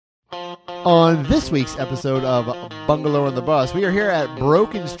On this week's episode of Bungalow on the Bus, we are here at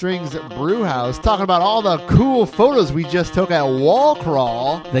Broken Strings Brew House talking about all the cool photos we just took at Wall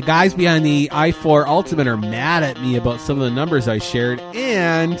Crawl. The guys behind the i4 Ultimate are mad at me about some of the numbers I shared,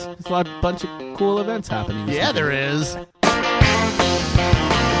 and there's a bunch of cool events happening. Yeah, there is.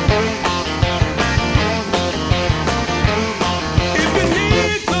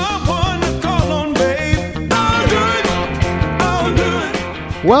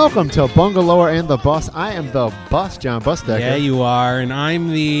 Welcome to Bungalow and the Bus. I am the bus, John Busdecker. Yeah, you are, and I'm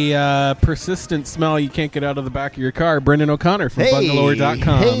the persistent smell you can't get out of the back of your car, Brendan O'Connor from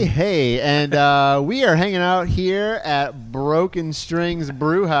bungalower.com. Hey, and we are hanging out here at Broken Strings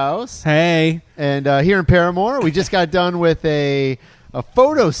Brew House. Hey. And here in Paramore, we just got done with a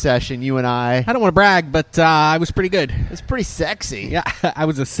photo session, you and I. I don't want to brag, but I was pretty good. It's pretty sexy. Yeah, I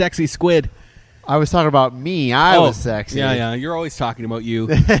was a sexy squid. I was talking about me. I was sexy. Yeah. You're always talking about you.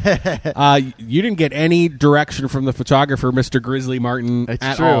 You didn't get any direction from the photographer, Mr. Grizzly Martin,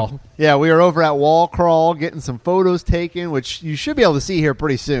 at all. Yeah, we were over at Wall Crawl getting some photos taken, which you should be able to see here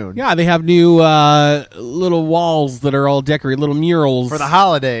pretty soon. Yeah, they have new little walls that are all decorated, little murals. For the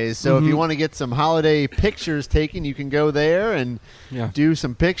holidays. So if you want to get some holiday pictures taken, you can go there and do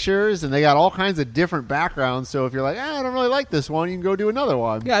some pictures. And they got all kinds of different backgrounds. So if you're like, I don't really like this one, you can go do another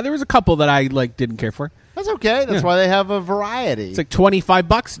one. Yeah, there was a couple that I didn't care for. That's okay. That's why they have a variety. It's like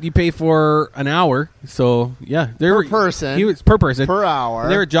 $25 you pay for an hour. So, yeah. Per person. Per person. Per hour.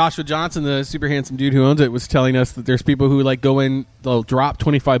 There, Joshua Johnson, the super handsome dude who owns it, was telling us that there's people who go in, they'll drop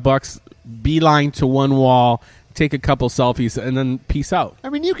 $25, beeline to one wall, take a couple selfies, and then peace out. I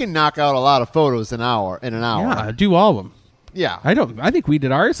mean, you can knock out a lot of photos in an hour. Yeah, do all of them. Yeah. I think we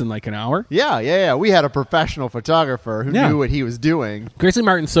did ours in like an hour. Yeah. We had a professional photographer who knew what he was doing. Grizzly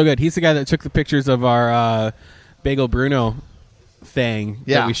Martin's so good. He's the guy that took the pictures of our Bagel Bruno thing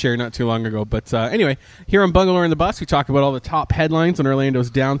that we shared not too long ago. But anyway, here on Bungalow on the Bus, we talk about all the top headlines in Orlando's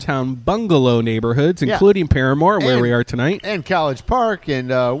downtown bungalow neighborhoods, including Paramore, where we are tonight. And College Park, and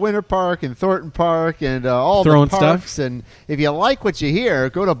Winter Park, and Thornton Park, and all Throwing the parks. Stuff. And if you like what you hear,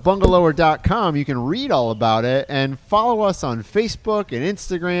 go to bungalower.com. You can read all about it and follow us on Facebook and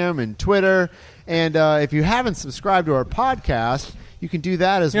Instagram and Twitter. And if you haven't subscribed to our podcast, you can do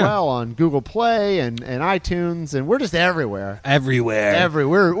that as well on Google Play and iTunes, and we're just everywhere. Everywhere.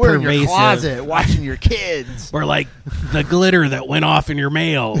 We're in your closet watching your kids. We're like the glitter that went off in your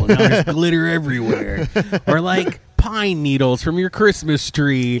mail. Now there's glitter everywhere. Or like pine needles from your Christmas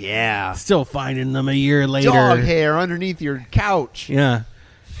tree. Yeah. Still finding them a year later. Dog hair underneath your couch. Yeah.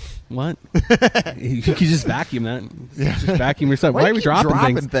 What? You could just vacuum that. Just vacuum yourself. Why are we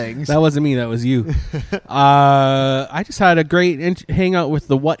dropping things? That wasn't me. That was you. I just had a great hangout with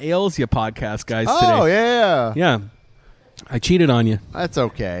the What Ails You podcast guys today. Oh, yeah. Yeah. I cheated on you. That's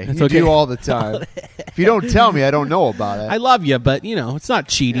okay. You do all the time. If you don't tell me, I don't know about it. I love you, but, it's not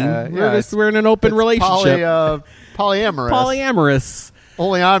cheating. We're in an open relationship. Polyamorous. Polyamorous.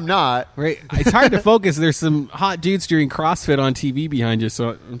 Only I'm not. Right. It's hard to focus. There's some hot dudes doing CrossFit on TV behind you, so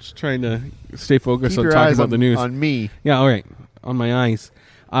I'm just trying to stay focused on talking about the news. On me. Yeah, all right. On my eyes.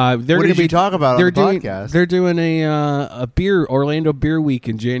 What did you talk about on the podcast? They're doing a Orlando Beer Week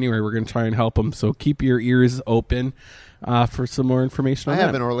in January. We're going to try and help them, so keep your ears open for some more information on that. I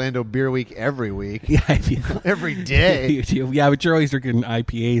have an Orlando Beer Week every week. Yeah, every day. Yeah, but you're always drinking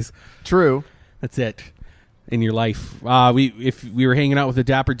IPAs. True. That's it. In your life. We were hanging out with the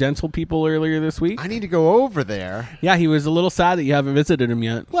Dapper Dental people earlier this week. I need to go over there. Yeah, he was a little sad that you haven't visited him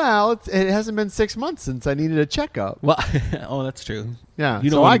yet. Well, it hasn't been 6 months since I needed a checkup. Well, that's true. Yeah,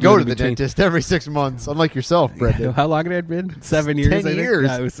 so I go to the dentist every 6 months, unlike yourself, Brendan. How long had it been? 7 years? 10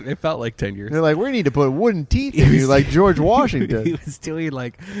 years. Yeah, it felt like 10 years. They're like, we need to put wooden teeth in you like George Washington. He was doing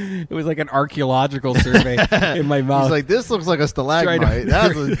it was like an archaeological survey in my mouth. He's like, this looks like a stalagmite.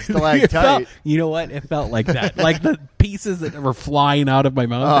 That's a stalactite. You know what? It felt like that. Like the pieces that were flying out of my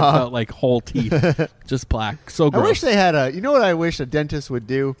mouth, it felt like whole teeth. Just black. So gross. I wish they had you know what I wish a dentist would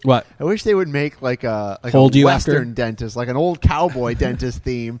do? What? I wish they would make like a Western dentist, like an old cowboy dentist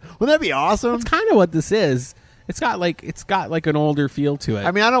theme. Wouldn't that be awesome? That's kind of what this is. It's got like an older feel to it.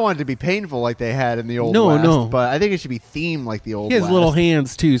 I mean, I don't want it to be painful like they had in the old West. No. But I think it should be themed like the old West. He has little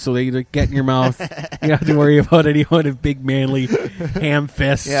hands too, so they get in your mouth. You don't have to worry about anyone with big manly ham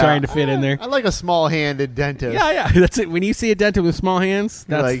fists trying to fit in there. I like a small-handed dentist. Yeah, that's it. When you see a dentist with small hands,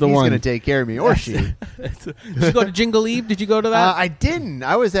 that's the one. He's going to take care of me, or she. Did you go to Jingle Eve? Did you go to that? I didn't.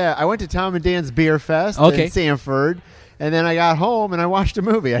 I went to Tom and Dan's Beer Fest in Sanford. And then I got home and I watched a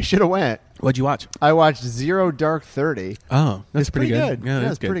movie. I should have went. What'd you watch? I watched Zero Dark 30. Oh, that's pretty good. Yeah,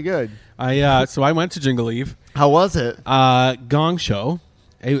 it's pretty good. So I went to Jingle Eve. How was it? Gong Show.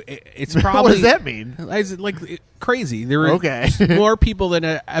 It's probably... What does that mean? Crazy. There were more people than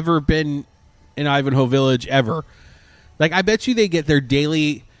had ever been in Ivanhoe Village ever. Like, I bet you they get their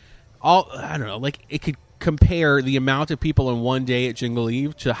daily... I don't know. Like, it could compare the amount of people in one day at Jingle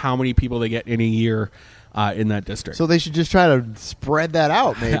Eve to how many people they get in a year in that district. So they should just try to spread that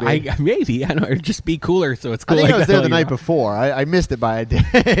out, maybe. Maybe. I don't know. It'd just be cooler, so it's cool. I think I was there the night before. I missed it by a day.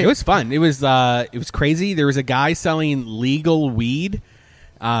 It was fun. It was crazy. There was a guy selling legal weed,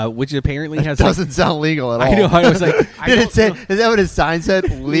 which apparently has... doesn't sound legal at all. I know. I was like... Did it say... Is that what his sign said?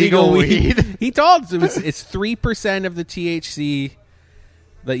 Legal weed? He told us it's 3% of the THC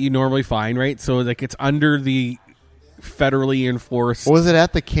that you normally find, right? So, like, it's under the... federally enforced. Was it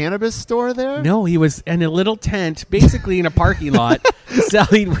at the cannabis store there? No, he was in a little tent, basically in a parking lot,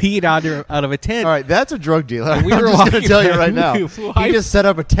 selling weed out of a tent. All right, that's a drug dealer. We I'm were just going to tell you right now. He just set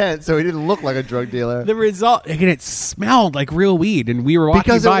up a tent so he didn't look like a drug dealer. The result, again, it smelled like real weed, and we were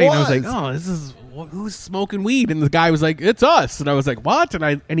walking by, and I was like, "Oh, this is who's smoking weed?" And the guy was like, "It's us," and I was like, "What?"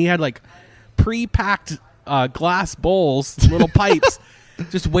 And he had like pre-packed glass bowls, little pipes.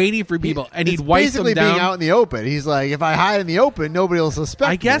 Just waiting for people, and he'd wipe them down. Basically being out in the open. He's like, if I hide in the open, nobody will suspect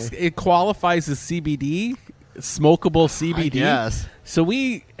me. I guess it qualifies as CBD, smokable CBD. Yes. So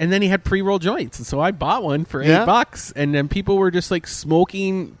and then he had pre-rolled joints, and so I bought one for $8, and then people were just like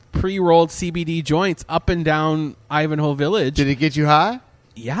smoking pre-rolled CBD joints up and down Ivanhoe Village. Did it get you high?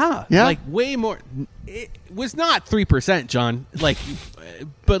 Yeah, like way more. It was not 3%, John. Like,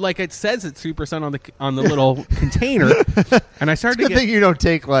 but like it says it's 3% on the little container. And I started to get. Good thing you don't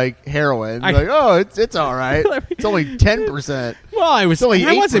take like heroin. Like, oh, it's all right. It's only 10%. Well, I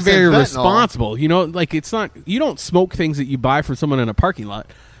wasn't very responsible. You know, like it's not. You don't smoke things that you buy from someone in a parking lot.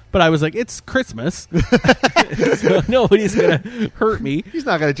 But I was like, it's Christmas. So nobody's going to hurt me. He's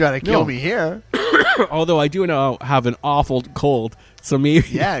not going to try to kill me here. Although I do now have an awful cold. So maybe...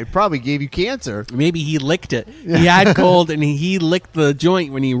 Yeah, he probably gave you cancer. Maybe he licked it. He had cold, and he licked the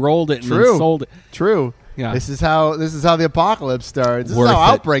joint when he rolled it and then sold it. True. Yeah. This is how the apocalypse starts. This is how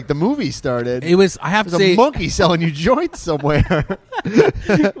Outbreak, the movie, started. It was. I have to say, a monkey selling you joints somewhere.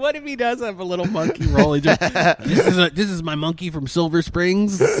 What if he does have a little monkey rolling joint? This is my monkey from Silver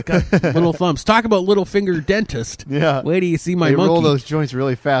Springs. It's got little thumbs. Talk about little finger dentist. Yeah. Wait till you see my they monkey. Roll those joints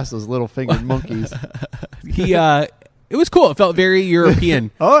really fast. Those little fingered monkeys. It was cool. It felt very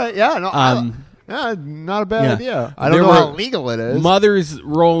European. Oh yeah. No. Not a bad idea. I don't know how legal it is. Mothers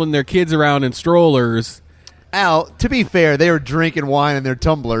rolling their kids around in strollers. Al, to be fair, they were drinking wine in their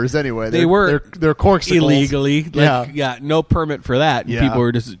tumblers anyway. They were they're corksicles. Illegally. No permit for that. Yeah. People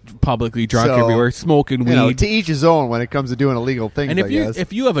were just publicly drunk everywhere, smoking weed. To each his own when it comes to doing illegal things, and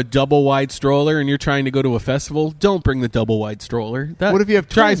if you have a double wide stroller and you're trying to go to a festival, don't bring the double wide stroller. What if you have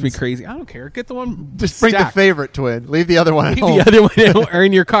drives twins? me crazy. I don't care. Get the one Just bring the favorite twin. Leave the other one at home. The other one or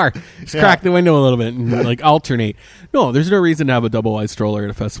in your car. Just crack the window a little bit and like alternate. No, there's no reason to have a double wide stroller at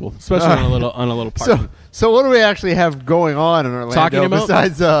a festival, especially on a little party. So what do we actually have going on in Orlando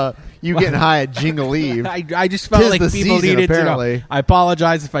besides you getting high at Jingle Eve? I just felt like people needed to know. I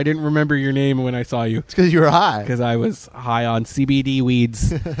apologize if I didn't remember your name when I saw you. It's because you were high. Because I was high on CBD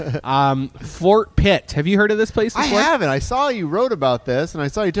weeds. Fort Pitt. Have you heard of this place before? I haven't. I saw you wrote about this, and I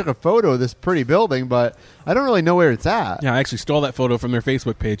saw you took a photo of this pretty building, but I don't really know where it's at. Yeah, I actually stole that photo from their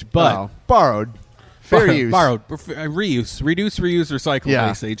Facebook page, but borrowed. Fair use. Borrowed. Reuse. Reduce, reuse, recycle,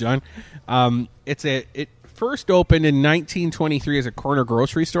 they say, John. It first opened in 1923 as a corner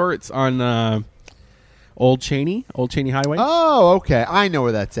grocery store. It's on Old Cheney Highway. Oh, okay. I know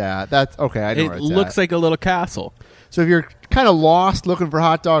where that's at. That's okay. I know where it's at. It looks like a little castle. So if you're kind of lost looking for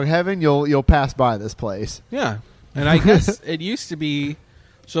hot dog heaven, you'll pass by this place. Yeah, and I guess it used to be.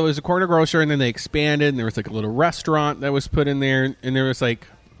 So it was a corner grocery, and then they expanded, and there was like a little restaurant that was put in there, and there was like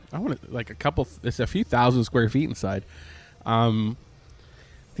it's a few thousand square feet inside.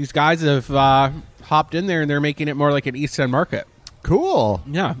 These guys have hopped in there, and they're making it more like an East End market. Cool.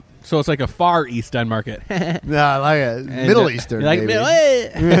 Yeah. So it's like a far East End market. Yeah, I like it. Middle Eastern, like maybe.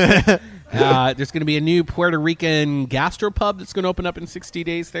 There's going to be a new Puerto Rican gastropub that's going to open up in 60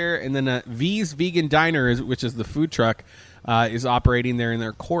 days there. And then V's Vegan Diner, which is the food truck, is operating there in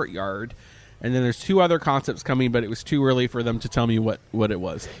their courtyard. And then there's two other concepts coming, but it was too early for them to tell me what it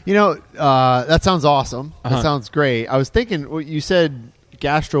was. That sounds awesome. That sounds great. I was thinking, you said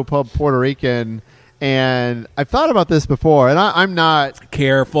gastropub Puerto Rican, and I've thought about this before, and I'm not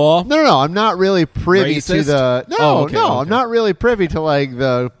careful. No, I'm not really privy Racist? to the. Okay. I'm not really privy to like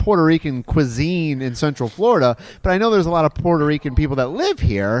the Puerto Rican cuisine in Central Florida. But I know there's a lot of Puerto Rican people that live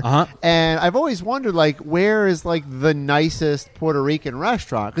here, and I've always wondered like where is like the nicest Puerto Rican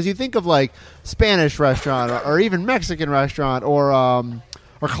restaurant? Because you think of like Spanish restaurant or even Mexican restaurant or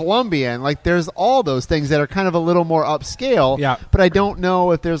or Colombian. Like there's all those things that are kind of a little more upscale. Yeah. But I don't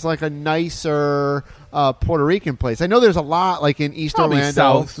know if there's like a nicer Puerto Rican place. I know there's a lot like in East Probably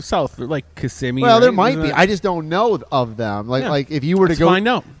Orlando. south, like Kissimmee. Well, right? there might Isn't be. that- I just don't know of them. Like if you were to Let's go find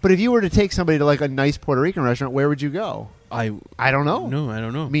out. But if you were to take somebody to like a nice Puerto Rican restaurant, where would you go? I don't know. No, I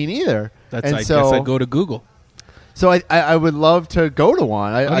don't know. Me neither. I And guess I'd go to Google. So I would love to go to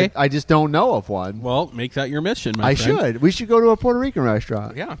one. Okay. I just don't know of one. Well, make that your mission, my I friend. should. We should go to a Puerto Rican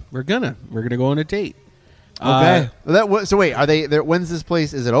restaurant. Yeah, we're gonna go on a date. Okay. So wait, are they? When's this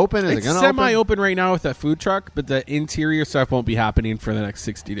place? Is it open? Is it It's going to open? semi-open right now with that food truck, but the interior stuff won't be happening for the next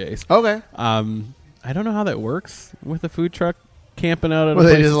 60 days. Okay. I don't know how that works with a food truck camping out at Well, a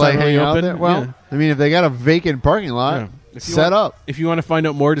they place just that's like not really hang out open. there. Well, Yeah. I mean, if they got a vacant parking lot, Yeah. If you set want- up. If you want to find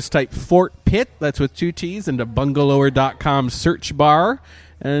out more, just type Fort Pitt, that's with 2 T's, into bungalower.com search bar,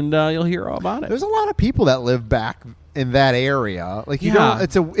 and you'll hear all about it. There's a lot of people that live back in that area. Like you Yeah.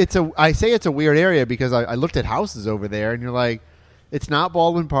 know, it's a. I say it's a weird area because I looked at houses over there, and you're like, it's not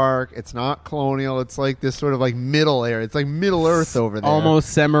Baldwin Park, it's not Colonial. It's like this sort of like middle area. It's like Middle Earth over there. Almost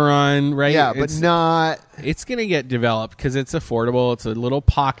Cimarron, right? Yeah, but not. It's going to get developed because it's affordable. It's a little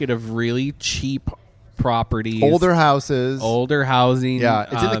pocket of really cheap properties. Older houses. Older housing. Yeah,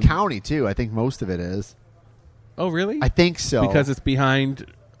 it's in the county too. I think most of it is. Oh, really? I think so. Because it's behind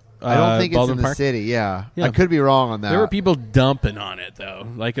I don't think it's Baldwin in the Park? city. Yeah. Yeah. I could be wrong on that. There were people dumping on it, though.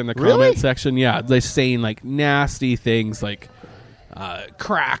 Like in the Really? comment section. Yeah, they're saying like nasty things like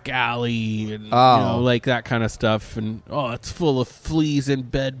crack alley and you know, like that kind of stuff. And, it's full of fleas and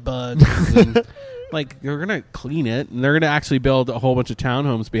bed bugs. And, like, they're going to clean it. And they're going to actually build a whole bunch of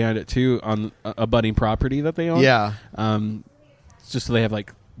townhomes behind it, too, on a budding property that they own. Yeah. It's just so they have,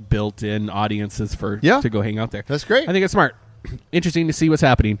 like, built-in audiences to go hang out there. That's great. I think it's smart. Interesting to see what's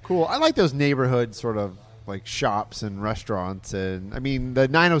happening. Cool. I like those neighborhood sort of like shops and restaurants, and I mean the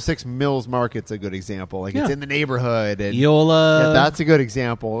 906 Mills Market's a good example. Like it's in the neighborhood, and Eola, that's a good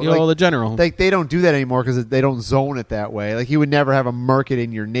example. Eola Like, General. like they don't do that anymore because they don't zone it that way. Like you would never have a market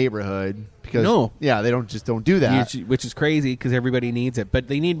in your neighborhood because they don't do that. Which is crazy because everybody needs it, but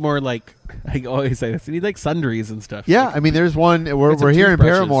they need more like I always say this. They need like sundries and stuff. Yeah, like, I mean there's one. We're here in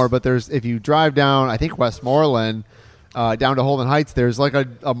Paramore, but there's if you drive down, I think Westmoreland. Down to Holden Heights, there's like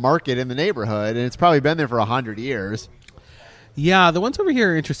a market in the neighborhood, and it's probably been there for 100 years. Yeah, the ones over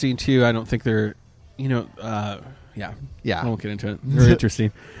here are interesting too. I don't think they're, I won't get into it. They're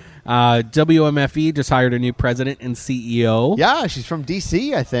interesting. WMFE just hired a new president and CEO. Yeah, she's from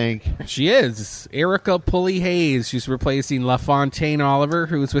D.C., I think. She is. Erica Pulley Hayes. She's replacing LaFontaine Oliver,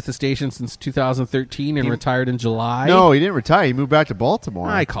 who was with the station since 2013 and retired in July. No, he didn't retire. He moved back to Baltimore.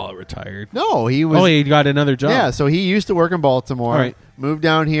 I call it retired. No, he was. Oh, he got another job. Yeah, so he used to work in Baltimore. All right. Moved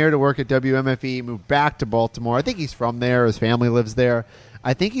down here to work at WMFE. Moved back to Baltimore. I think he's from there. His family lives there.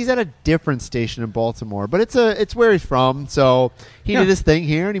 I think he's at a different station in Baltimore, but it's where he's from. So he did his thing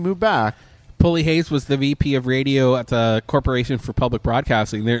here, and he moved back. Pulley Hayes was the VP of radio at the Corporation for Public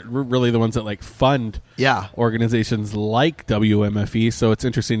Broadcasting. They're really the ones that like fund organizations like WMFE. So it's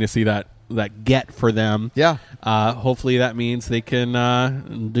interesting to see that get for them. Yeah. Hopefully that means they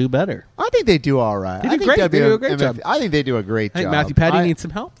can do better. I think they do all right. They do great. They do a great job. I think they do a great I think job. Matthew Petty needs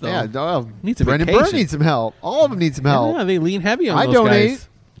some help, though. Yeah, needs a Brendan vacation. Byrne needs some help. All of them need some help. Yeah, they lean heavy on I those donate. guys.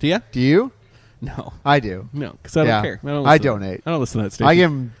 Do you? Do you? No. I do. No, because I don't care. I donate. I don't listen to that station. I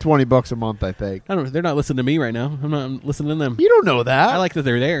give them $20 a month, I think. They're not listening to me right now. I'm not listening to them. You don't know that. I like that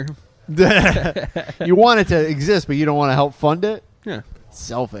they're there. You want it to exist, but you don't want to help fund it? Yeah.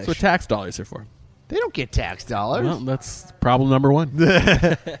 Selfish. That's what tax dollars are for. They don't get tax dollars. Well, that's problem number one.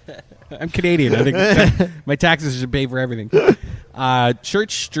 I'm Canadian. I think my taxes should pay for everything.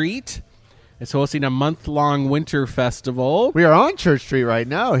 Church Street is hosting a month-long winter festival. We are on Church Street right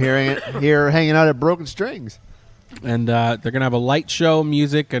now, here hanging out at Broken Strings. And they're going to have a light show,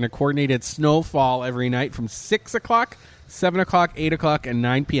 music, and a coordinated snowfall every night from 6 o'clock, 7 o'clock, 8 o'clock, and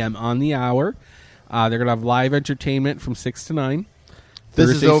 9 p.m. on the hour. They're going to have live entertainment from 6 to 9. This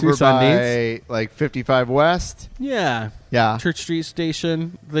Thursdays is over through Sundays. by like 55 West. Yeah. Yeah. Church Street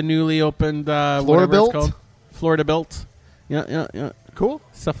Station, the newly opened Florida Built? Florida Built. Yeah. Cool.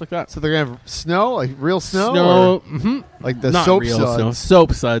 Stuff like that. So they're going to have snow, like real snow? Snow. Like the Not soap real suds? snow.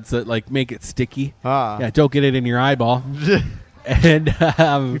 Soap suds that like make it sticky. Yeah, don't get it in your eyeball. And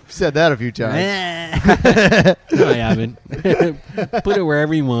You've said that a few times. no, I haven't. Put it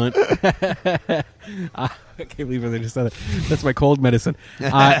wherever you want. I can't believe I just said it. That's my cold medicine.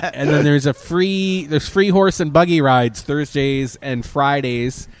 And then there's free horse and buggy rides Thursdays and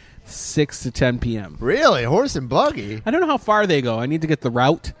Fridays, 6 to 10 p.m. Really? Horse and buggy? I don't know how far they go. I need to get the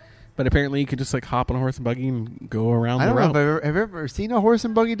route, But apparently you could just like hop on a horse and buggy and go around I the don't know route. have you ever seen a horse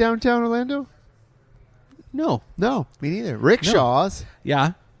and buggy downtown Orlando? No. No, me neither. Rickshaws.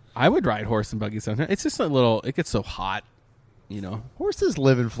 Yeah. I would ride horse and buggies sometimes. It's just it gets so hot, you know. Horses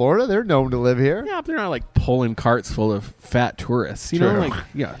live in Florida. They're known to live here. Yeah, but they're not like pulling carts full of fat tourists. You True. know, like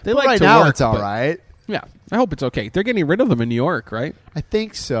yeah. They But like right to now work, it's all but- right. Yeah. I hope it's okay. They're getting rid of them in New York, right? I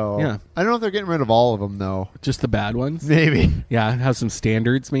think so. Yeah. I don't know if they're getting rid of all of them though. Just the bad ones. Maybe. Yeah, have some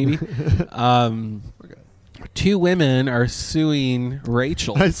standards maybe. 2 women are suing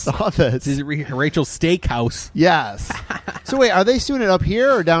Rachel. I saw this. This is Rachel's Steakhouse. Yes. So wait, are they suing it up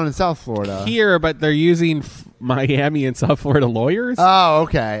here or down in South Florida? Here, but they're using Miami and South Florida lawyers, Oh,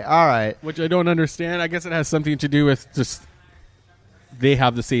 okay. All right. which I don't understand. I guess it has something to do with just they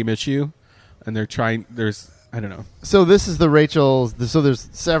have the same issue, and they're trying. I don't know. So this is the Rachel's. So there's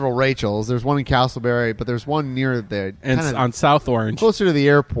several Rachels. There's one in Castleberry, but there's one near the And it's on South Orange, closer to the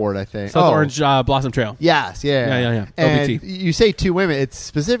airport, I think. South Orange Blossom Trail. Yes, yeah. Yeah. And OBT. you say 2 women. It's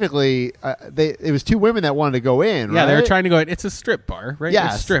specifically it was 2 women that wanted to go in. Yeah, right? they were trying to go in. It's a strip bar, right?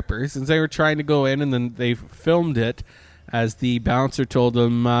 Yes. They're strippers, and they were trying to go in, and then they filmed it as the bouncer told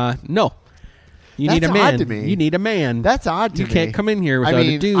them, "No, you need a That's man. odd to me. You need a man. That's odd to You me. can't come in here without I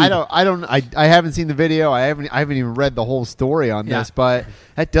mean, a dude." I haven't seen the video. I haven't even read the whole story on Yeah. this, but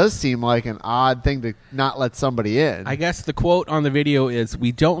that does seem like an odd thing to not let somebody in. I guess the quote on the video is,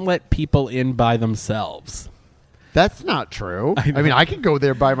 "We don't let people in by themselves." That's not true. I know. I mean, I could go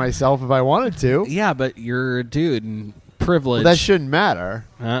there by myself if I wanted to. Yeah, but you're a dude and privilege. Well, that shouldn't matter.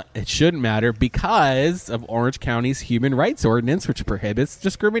 It shouldn't matter because of Orange County's human rights ordinance, which prohibits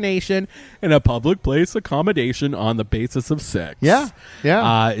discrimination in a public place accommodation on the basis of sex. Yeah.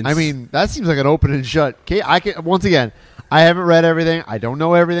 I mean, that seems like an open and shut case. Once again, I haven't read everything. I don't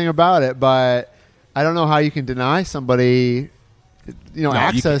know everything about it, but I don't know how you can deny somebody,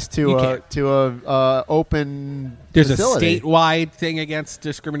 access to a open There's facility. a statewide thing against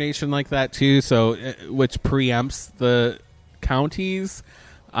discrimination like that too, so which preempts the counties.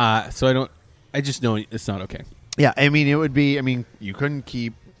 So I just know it's not okay. Yeah, I mean, it would be. I mean, you couldn't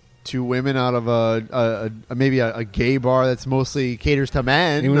keep 2 women out of maybe a gay bar that's mostly caters to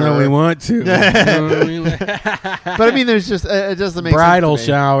men. Even though we want to. But I mean, there's just it doesn't make Bridal sense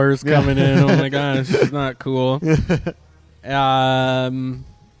to me. showers coming in. Oh my gosh, it's not cool. Yeah.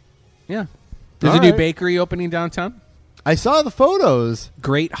 There's All a new right. bakery opening downtown. I saw the photos.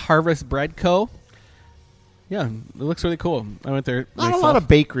 Great Harvest Bread Co. Yeah, it looks really cool. I went there. Not a myself. lot of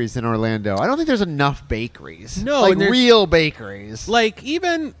bakeries in Orlando. I don't think there's enough bakeries. No, like and there's- real bakeries. Like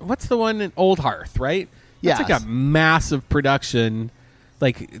even what's the one in Old Hearth, right? That's Yes. like a massive production.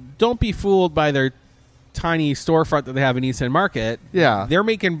 Like, don't be fooled by their tiny storefront that they have in East End Market. Yeah. They're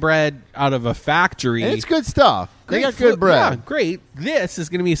making bread out of a factory. And it's good stuff. They got good bread. Yeah, great. This is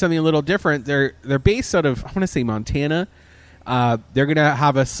going to be something a little different. They're based out of, I want to say, Montana. They're going to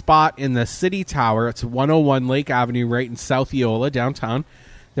have a spot in the City Tower. It's 101 Lake Avenue right in South Eola, downtown.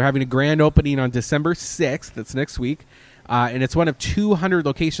 They're having a grand opening on December 6th. That's next week. And it's one of 200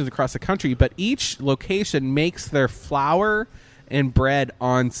 locations across the country. But each location makes their flour and bread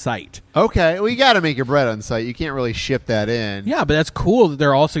on site. Okay, well, you got to make your bread on site. You can't really ship that in. Yeah, but that's cool that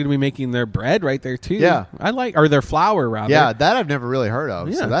they're also going to be making their bread right there, too. Yeah. or their flour, rather. Yeah, that I've never really heard of.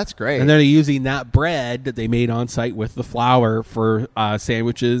 Yeah. So that's great. And they're using that bread that they made on site with the flour for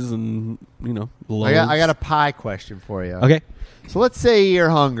sandwiches and, loaves. I got a pie question for you. Okay. So let's say you're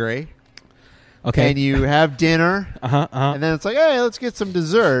hungry. Okay. And you have dinner. And then it's like, hey, let's get some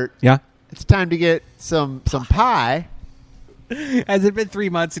dessert. Yeah. It's time to get some pie. Has it been 3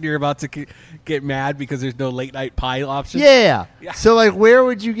 months and you're about to get mad because there's no late night pie option? Yeah. Yeah. So like, where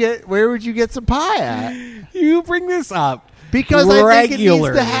would you get some pie at? You bring this up Because I think it needs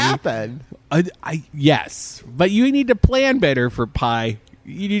regularly. to happen. Yes, but you need to plan better for pie.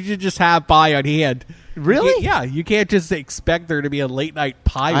 You need to just have pie on hand. Really? Yeah, you can't just expect there to be a late night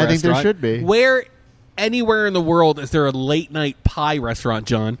pie I restaurant. think there should be. Where anywhere in the world is there a late night pie restaurant,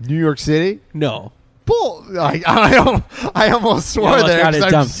 John? New York City? No. Bull! I almost swore almost there got it because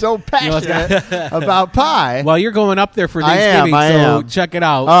I'm dumped. so You almost got- passionate about pie. Well, you're going up there for I Thanksgiving, am. so check it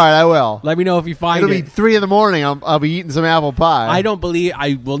out. All right, I will. Let me know if you find It'll it. be 3 a.m. I'll be eating some apple pie. I don't believe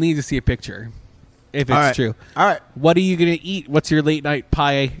I will need to see a picture if it's All right. true. All right. What are you going to eat? What's your late night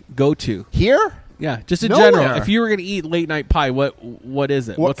pie go to? Here? Yeah, just in Nowhere. general. If you were going to eat late night pie, what is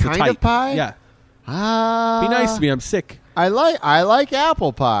it? What What's the kind type? of pie? Yeah. Be nice to me. I'm sick. I like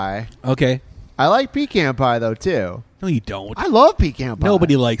apple pie. Okay. I like pecan pie though too. No, you don't. I love pecan pie.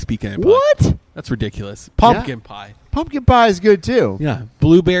 Nobody likes pecan pie. What? That's ridiculous. Pumpkin pie. Pumpkin pie is good too. Yeah.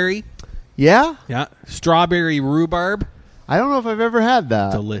 Blueberry. Yeah? Yeah. Strawberry rhubarb. I don't know if I've ever had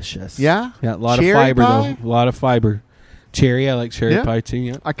that. Delicious. Yeah? Yeah, a lot Cherry of fiber, pie? though. A lot of fiber. Cherry, I like cherry pie, too.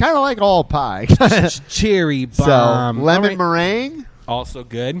 Yeah. I kind of like all pie. Cherry bomb. So, lemon meringue? Also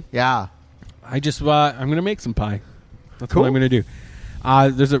good. Yeah. I'm going to make some pie. That's Cool. what I'm going to do.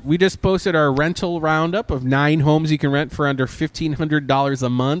 We just posted our rental roundup of 9 homes you can rent for under $1,500 a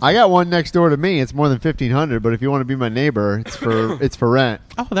month. I got one next door to me. It's more than $1,500, but if you want to be my neighbor, it's for rent.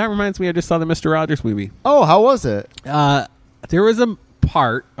 Oh, that reminds me. I just saw the Mr. Rogers movie. Oh, how was it? There was a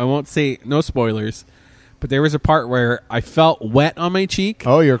part, I won't say, no spoilers, but there was a part where I felt wet on my cheek.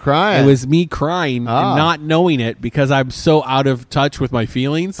 Oh, you're crying. It was me crying and not knowing it because I'm so out of touch with my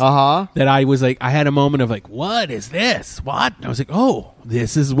feelings that I was like, I had a moment of like, what is this? What? And I was like, oh,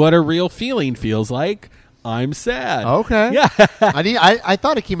 this is what a real feeling feels like. I'm sad. Okay. Yeah. I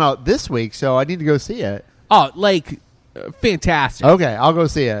thought it came out this week, so I need to go see it. Oh, fantastic. Okay, I'll go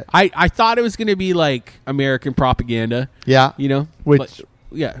see it. I thought it was going to be like American propaganda. Yeah. Which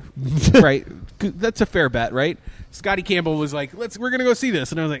yeah. Right. That's a fair bet, right? Scotty Campbell was like, we're going to go see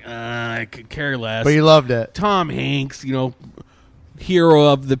this. And I was like, I could care less. But you loved it. Tom Hanks, hero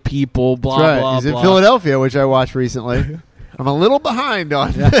of the people, blah, That's right. blah, He's blah. in Philadelphia, which I watched recently. I'm a little behind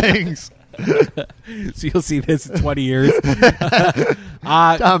on things. So you'll see this in 20 years.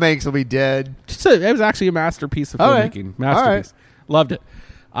 Tom Hanks will be dead. It was actually a masterpiece of filmmaking. Masterpiece. Right. Loved it.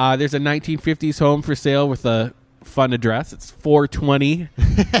 There's a 1950s home for sale with a fun address. It's 420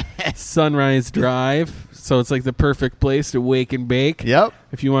 Sunrise Drive. So it's like the perfect place to wake and bake. Yep.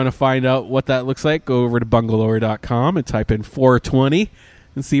 If you want to find out what that looks like, go over to bungalower.com and type in 420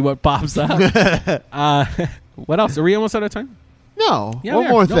 and see what pops up. What else? Are we almost out of time? No. Yeah, One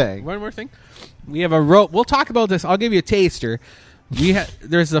more thing. One more thing. We have a rope. We'll talk about this. I'll give you a taster.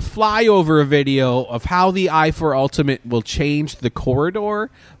 There's a flyover video of how the I-4 Ultimate will change the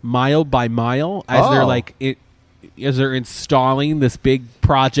corridor mile by mile as they're installing this big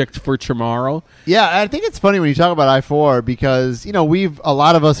project for tomorrow. Yeah, I think it's funny when you talk about I-4 because a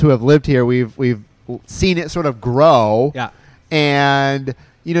lot of us who have lived here, we've seen it sort of grow. Yeah, and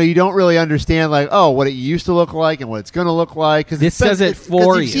you don't really understand what it used to look like and what it's going to look like because this does it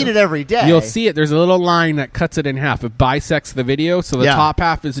for you. You've seen it every day. You'll see it. There's a little line that cuts it in half. It bisects the video, so the top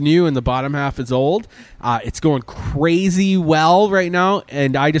half is new and the bottom half is old. It's going crazy well right now,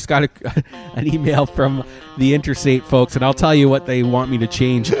 and I just got an email from the Interstate folks, and I'll tell you what they want me to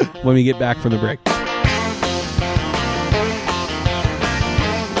change when we get back from the break.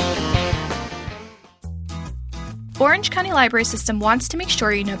 Orange County Library System wants to make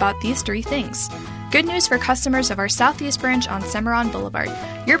sure you know about these 3 things. Good news for customers of our Southeast branch on Cimarron Boulevard.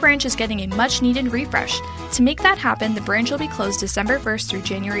 Your branch is getting a much-needed refresh. To make that happen, the branch will be closed December 1st through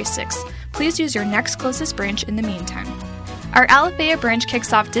January 6th. Please use your next closest branch in the meantime. Our Alafaya branch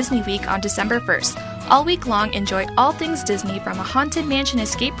kicks off Disney Week on December 1st. All week long, enjoy all things Disney from a Haunted Mansion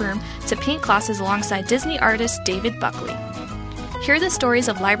escape room to paint classes alongside Disney artist David Buckley. Hear the stories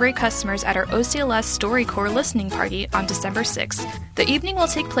of library customers at our OCLS StoryCorps listening party on December 6th. The evening will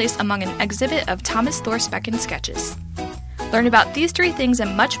take place among an exhibit of Thomas Thorspeckin sketches. Learn about these 3 things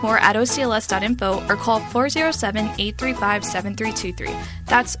and much more at ocls.info or call 407-835-7323.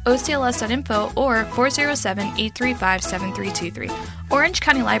 That's ocls.info or 407-835-7323. Orange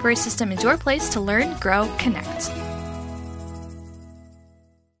County Library System is your place to learn, grow, connect.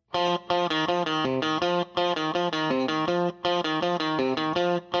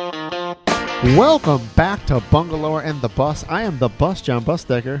 Welcome back to Bungalower and the Bus. I am the Bus, John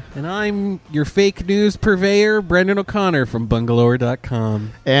Busdecker. And I'm your fake news purveyor, Brendan O'Connor from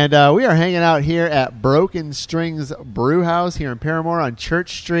bungalower.com. And we are hanging out here at Broken Strings Brew House here in Paramore on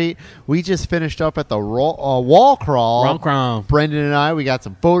Church Street. We just finished up at the wall crawl. Brendan and I, we got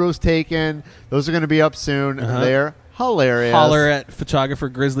some photos taken. Those are going to be up soon. They're hilarious. Holler at photographer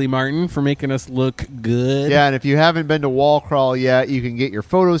Grizzly Martin for making us look good. Yeah, and if you haven't been to Wall Crawl yet, you can get your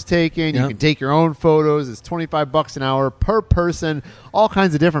photos taken. You can take your own photos. It's $25 an hour per person. All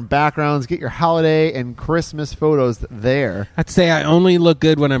kinds of different backgrounds. Get your holiday and Christmas photos there. I'd say I only look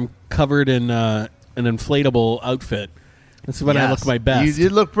good when I'm covered in an inflatable outfit. That's when I look my best. You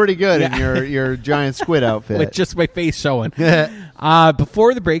did look pretty good in your giant squid outfit. With just my face showing.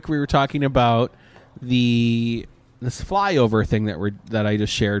 Before the break, we were talking about this flyover thing that I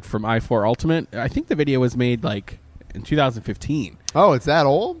just shared from I-4 Ultimate. I think the video was made in 2015. Oh, it's that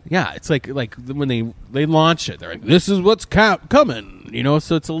old? Yeah, it's like when they launched it, they're like, "This is what's coming,"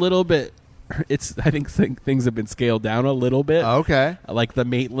 So it's a little bit. I think things have been scaled down a little bit. Okay, like the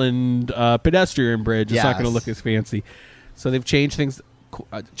Maitland pedestrian bridge. It's not going to look as fancy, so they've changed things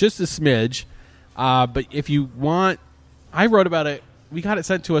just a smidge. But if you want, I wrote about it. We got it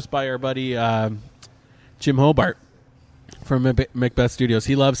sent to us by our buddy Jim Hobart. from Macbeth Studios.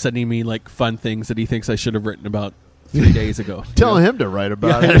 He loves sending me like fun things that he thinks I should have written about 3 days ago. Tell him to write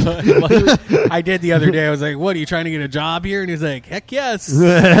about it. I did the other day. I was like, "What, are you trying to get a job here?" And he's like, "Heck yes,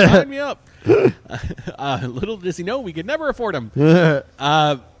 sign me up." Little does he know, we could never afford him.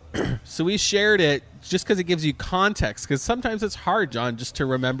 So we shared it just because it gives you context. Because sometimes it's hard, John, just to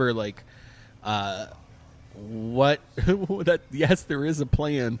remember like what that. Yes, there is a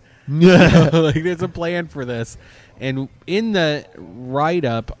plan. Like there's a plan for this. And in the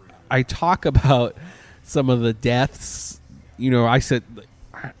write-up, I talk about some of the deaths. I said,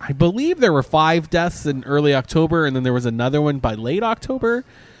 I believe there were 5 deaths in early October, and then there was another one by late October.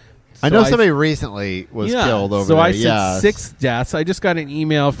 I know somebody recently was killed over there. So I said 6 deaths. I just got an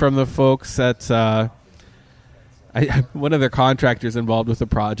email from the folks at one of their contractors involved with the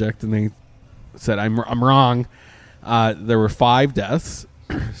project, and they said, I'm wrong. There were 5 deaths,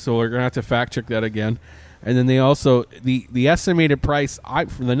 so we're going to have to fact check that again. And then they also, the estimated price,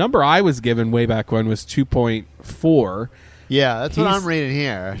 the number I was given way back when was 2.4. Yeah, that's what I'm reading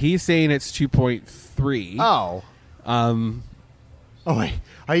here. He's saying it's 2.3. Oh. Oh, wait.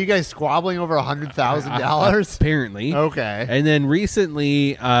 Are you guys squabbling over $100,000? Apparently. Okay. And then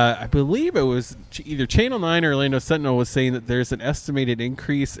recently, I believe it was either Channel 9 or Orlando Sentinel was saying that there's an estimated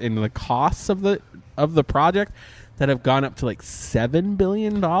increase in the costs of the project that have gone up to like $7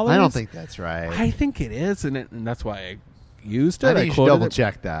 billion. I don't think that's right. I think it is, and that's why I used it. I think you should double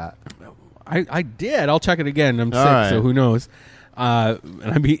check that. I did. I'll check it again. I'm sick, right. So who knows?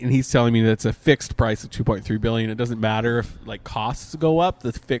 And he's telling me that it's a fixed price of $2.3 billion. It doesn't matter if like costs go up.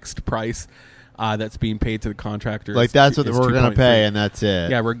 The fixed price that's being paid to the contractor, like that's what we're going to pay, and that's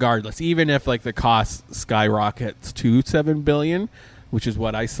it. Yeah, regardless, even if like the cost skyrockets to $7 billion, which is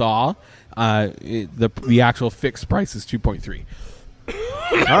what I saw, the actual fixed price is 2.3.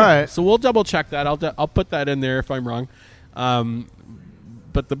 All right. So we'll double check that. I'll put that in there if I'm wrong.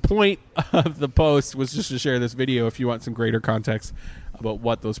 But the point of the post was just to share this video if you want some greater context about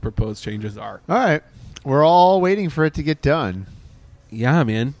what those proposed changes are. All right. We're all waiting for it to get done. Yeah,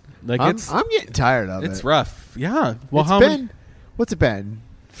 man. Like I'm getting tired of it. It's rough. Yeah. Well, what's it been?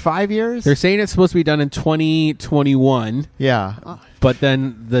 5 years? They're saying it's supposed to be done in 2021. Yeah. But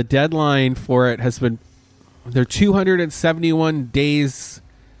then the deadline for it has been, they're 271 days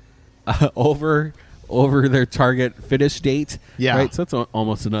over their target finish date. Yeah. Right? So that's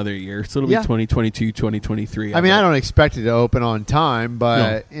almost another year. So it'll be 2022, 2023. I mean, I don't expect it to open on time,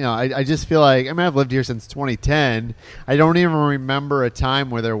 but, I just feel like, I've lived here since 2010. I don't even remember a time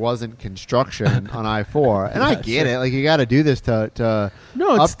where there wasn't construction on I-4. And I get it. Like, you got to do this to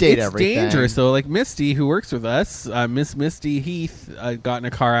update everything. It's dangerous, though. Like, Misty, who works with us, Miss Misty Heath, got in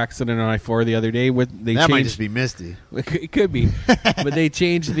a car accident on I-4 the other day. That might just be Misty. It could be. But they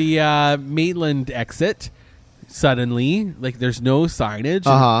changed the Maitland exit suddenly. Like, there's no signage.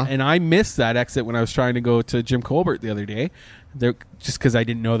 And I missed that exit when I was trying to go to Jim Colbert the other day, just because I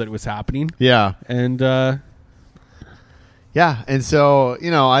didn't know that it was happening. Yeah. And and so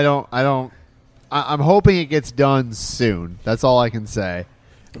I'm hoping it gets done soon. That's all I can say.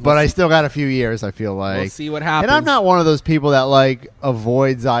 But I still got a few years, I feel like. We'll see what happens. And I'm not one of those people that like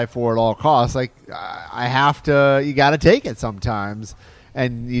avoids I-4 at all costs. Like, you got to take it sometimes,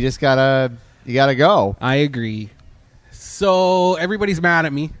 and you just gotta go. I agree. So everybody's mad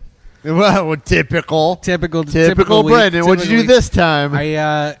at me. Well, typical Brendan. What'd you do this time?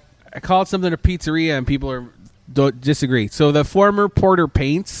 I called something a pizzeria, and people don't disagree. So the former Porter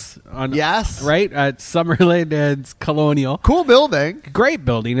Paints right at Summerlin and Colonial. Cool building. Great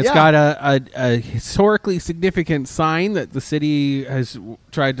building. It's got a historically significant sign that the city has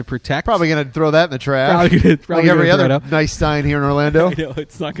tried to protect. Probably going to throw that in the trash. Probably like every other nice sign here in Orlando. I know,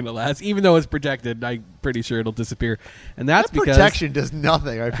 it's not going to last. Even though it's protected, I'm pretty sure it'll disappear. And that's because protection does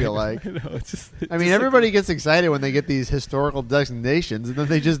nothing, I feel like. Everybody gets excited when they get these historical designations, and then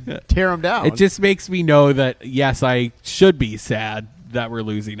they just tear them down. It just makes me know that, yes, I should be sad that we're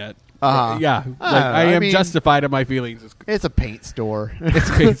losing it. Yeah, I am justified in my feelings. It's a paint store.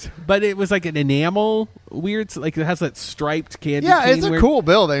 It's great. But it was like an enamel weird, like it has that striped candy. Yeah, it's a cool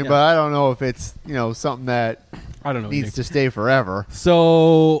building, but I don't know if it's something that I don't know needs to stay forever.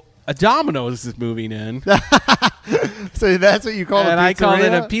 So a Domino's is moving in. So that's what you call it? And I called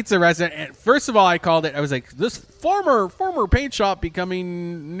it a pizza restaurant. And first of all, I was like, this former paint shop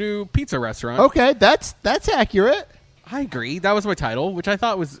becoming new pizza restaurant. Okay, that's accurate. I agree. That was my title, which I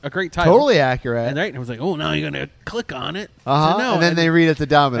thought was a great title. Totally accurate. And I was like, oh, now you're going to click on it. No. And then they read it to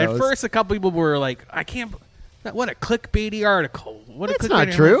Domino's. At first, a couple people were like, I can't. What a clickbaity article. That's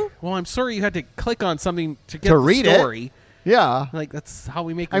not true. Well, I'm sorry you had to click on something to get the story. Yeah. Like, that's how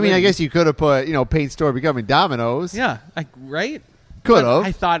we make a I mean, I living. guess you could have put, paint store becoming Domino's. Yeah, right? Could But have.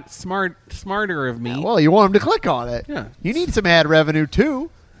 I thought smarter of me. Well, you want them to click on it. Yeah. You need some ad revenue, too.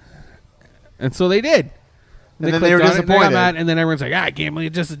 And so they did. And then they were clicked on it, and they got disappointed. mad, and then everyone's like, I can't believe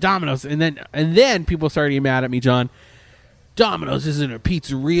it's just a Domino's. And then people started getting mad at me, John. Domino's isn't a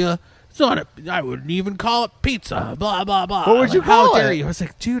pizzeria. It's not I wouldn't even call it pizza. Blah, blah, blah. What would you How call dare it? you? I was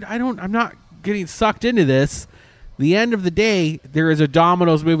like, dude, I'm not getting sucked into this. The end of the day, there is a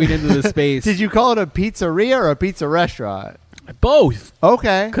Domino's moving into the space. Did you call it a pizzeria or a pizza restaurant? Both.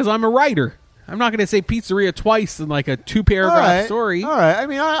 Okay. Because I'm a writer. I'm not going to say pizzeria twice in like a 2-paragraph story. All right. I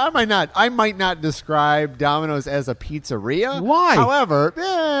mean, I might not describe Domino's as a pizzeria. Why? However,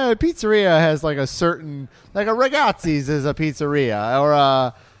 pizzeria has like a certain, like a Ragazzi's is a pizzeria, or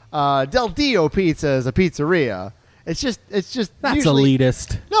a Del Dio Pizza is a pizzeria. It's just That's usually,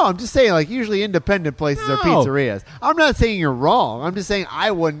 elitist. No, I'm just saying, like, usually independent places are No. pizzerias. I'm not saying you're wrong. I'm just saying I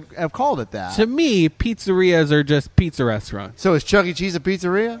wouldn't have called it that. To me, pizzerias are just pizza restaurants. So is Chuck E. Cheese a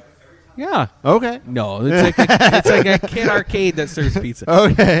pizzeria? Yeah. Okay. No, it's like a kid arcade that serves pizza.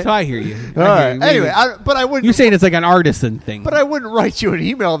 Okay. So I hear you. All right. Anyway, I wouldn't. You're saying it's like an artisan thing. But I wouldn't write you an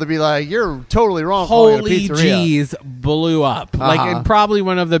email to be like, you're totally wrong calling it a Holy pizzeria. G's blew up. Like, Uh-huh. and probably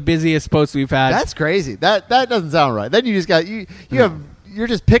one of the busiest posts we've had. That's crazy. That doesn't sound right. Then you just got you're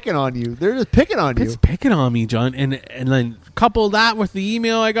just picking on you. They're just picking on you. It's picking on me, John. And then couple that with the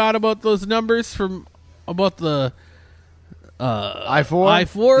email I got about those numbers about the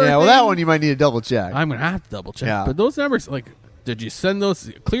I-4 Yeah, well, thing. that one you might need to double check. I'm gonna have to double check. Yeah. But those numbers, like, did you send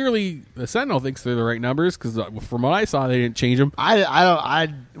those? Clearly, the Sentinel thinks they're the right numbers because from what I saw, they didn't change them.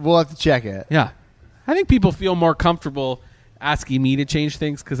 We'll have to check it. Yeah, I think people feel more comfortable asking me to change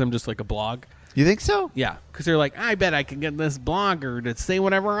things because I'm just like a blog. You think so? Yeah, because they're like, I bet I can get this blogger to say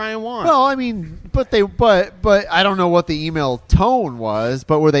whatever I want. Well, I mean, but I don't know what the email tone was.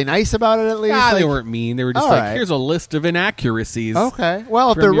 But were they nice about it at least? they Like- weren't mean. They were just All like, right. here's a list of inaccuracies. Okay.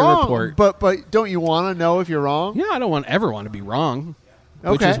 Well, if from they're your wrong, report. but don't you want to know if you're wrong? Yeah, I don't ever want to be wrong.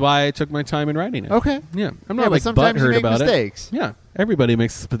 Which Okay. is why I took my time in writing it. Okay. Yeah, I'm Yeah, not but like sometimes you butthurt make about mistakes. it. Yeah, everybody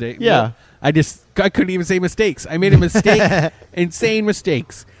makes mistakes. Yeah. I couldn't even say mistakes. I made a mistake. Insane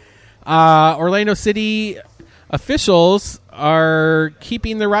mistakes. Orlando City officials are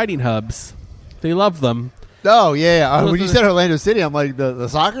keeping the riding hubs. They love them. Oh yeah. Well, When you said Orlando City, I'm like the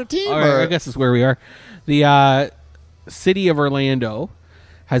soccer team. Or I guess it's where we are. The city of Orlando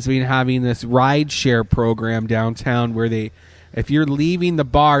has been having this ride share program downtown where if you're leaving the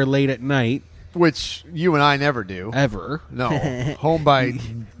bar late at night, which you and I never do. ever. No, home by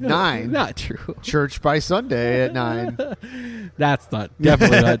 9. Not true. Church by Sunday at 9. That's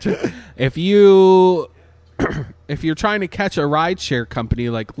definitely not true. If you're trying to catch a rideshare company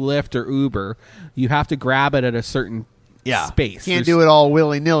like Lyft or Uber, you have to grab it at a certain space. Can't do it all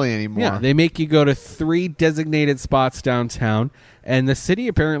willy nilly anymore. Yeah, they make you go to 3 designated spots downtown, and the city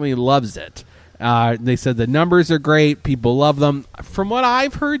apparently loves it. They said the numbers are great. People love them. From what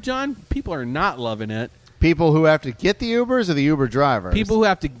I've heard, John, people are not loving it. People who have to get the Ubers or the Uber drivers? People who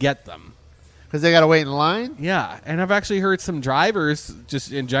have to get them. Because they got to wait in line? Yeah, and I've actually heard some drivers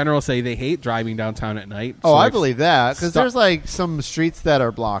just in general say they hate driving downtown at night. Oh, So I I've believe that. Because stuck- there's like some streets that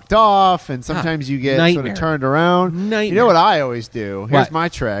are blocked off, and sometimes you get sort Nightmare. of turned around. You Nightmare. know what I always do? Here's What? my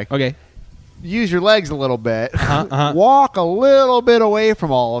trick. Okay. Use your legs a little bit. Uh-huh. Walk a little bit away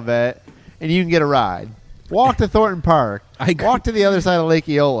from all of it, and you can get a ride. Walk to Thornton Park. I agree. Walk to the other side of Lake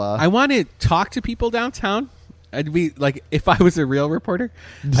Eola. I want to talk to people downtown. I'd be like, if I was a real reporter,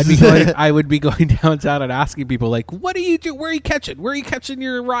 I would be going downtown and asking people like, "What do you do? Where are you catching? Where are you catching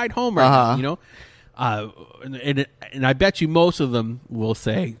your ride home right now?" You know, and I bet you most of them will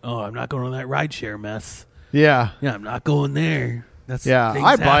say, "Oh, I'm not going on that rideshare mess. yeah. Yeah, I'm not going there." That's Yeah, things I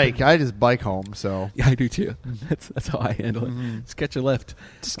happen. bike. I just bike home, so. Yeah, I do too. That's how I handle it. Just catch a lift.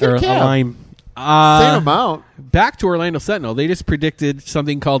 Just get a or cab. Lime. Same amount. Back to Orlando Sentinel. They just predicted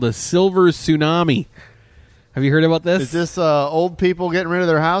something called a silver tsunami. Have you heard about this? Is this old people getting rid of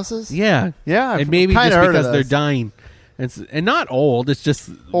their houses? Yeah. Yeah, I've And maybe kinda just heard of because they're this. dying. And not old. It's just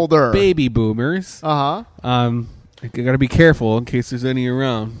Older. baby boomers. Uh-huh. You got to be careful in case there's any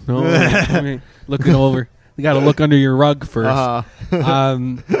around. No, I mean, looking over. You got to look under your rug first.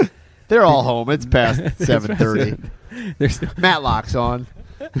 Uh-huh. They're all home. It's past 7:30. There's Matlock's on.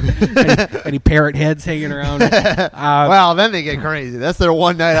 any parrot heads hanging around. Well, then they get crazy. That's their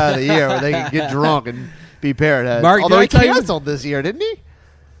one night out of the year where they can get drunk and be parrot heads. Mark, Although did I he tell you- canceled this year, didn't he?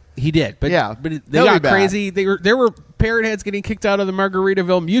 He did, but Yeah, they he'll got be back. crazy. There were parrot heads getting kicked out of the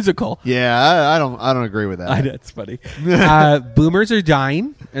Margaritaville musical. Yeah, I don't agree with that. That's funny. Boomers are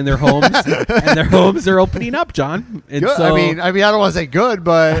dying. and their homes are opening up, John. And Good. so, I don't want to say good,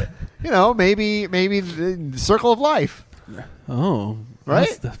 but maybe the circle of life. oh,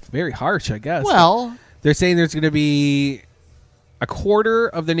 Right? that's very harsh, I guess. Well, they're saying there's going to be a quarter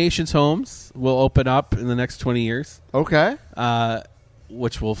of the nation's homes will open up in the next 20 years, okay.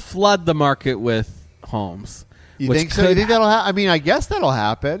 which will flood the market with homes. You think so? You think that'll happen? I mean, I guess that'll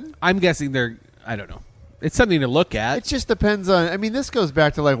happen. I'm guessing I don't know. It's something to look at. It just depends on. I mean, this goes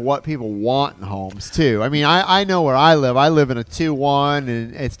back to like what people want in homes too. I mean, I know where I live. I live in a 2-1,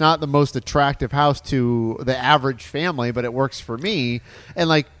 and it's not the most attractive house to the average family, but it works for me. And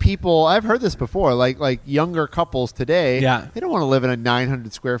like people, I've heard this before. Like younger couples today, they don't want to live in a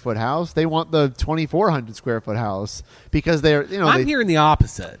 900 square foot house. They want the 2,400 square foot house because they're I'm hearing the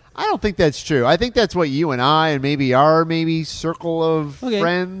opposite. I don't think that's true. I think that's what you and I and maybe our circle of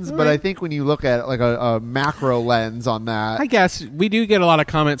friends. All but right. I think when you look at like a macro lens on that, I guess we do get a lot of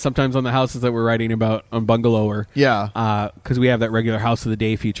comments sometimes on the houses that we're writing about on Bungalower. yeah, Because we have that regular house of the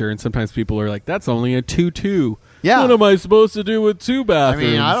day feature, and sometimes people are like, "That's only a 2-2." Yeah. What am I supposed to do with 2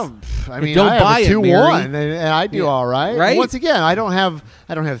 bathrooms? Don't don't buy have a it, 2-1, Mary. and I do all right. Right? And once again, I don't have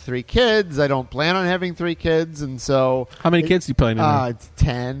 3 kids. I don't plan on having 3 kids, and so How many kids do you plan on? it's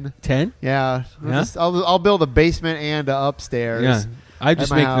 10. 10? Yeah, Yeah? I'll build a basement and a upstairs. Yeah. I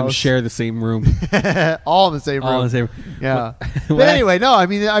just my make them house. share the same room. all in the same room. All in the same. Yeah, What- but anyway, no. I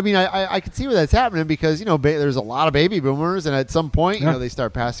mean, I can see where that's happening because there's a lot of baby boomers, and at some point, Yeah. they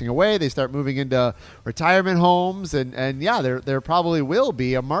start passing away. They start moving into retirement homes, and there probably will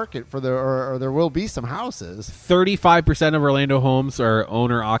be a market for or there will be some houses. 35% of Orlando homes are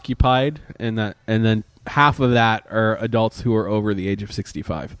owner occupied, and then half of that are adults who are over the age of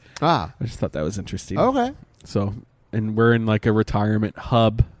 65. Ah, I just thought that was interesting. okay. So, and we're in like a retirement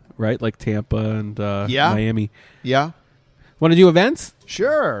hub, right? Like Tampa and Miami. Yeah, Want to do events?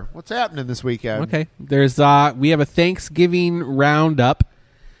 sure. What's happening this weekend? Okay. There's we have a Thanksgiving roundup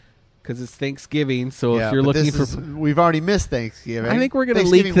because it's Thanksgiving. So Yeah, if you're but looking this for, we've already missed Thanksgiving. I think we're going to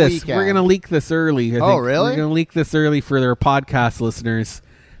Thanksgiving leak this. weekend. We're going to leak this early. I Oh, think. really? We're going to leak this early for their podcast listeners.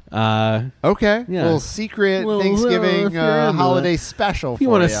 Okay, Yeah. little secret Well, Thanksgiving if you're into holiday it. special. If you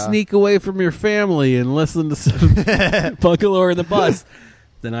want want to sneak away from your family and listen to some Bungalow in the Bus,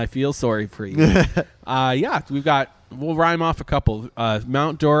 then I feel sorry for you. We'll rhyme off a couple.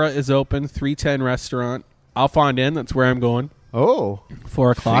 Mount Dora is open, 310 restaurant. Alfond Inn, that's where I'm going. Oh,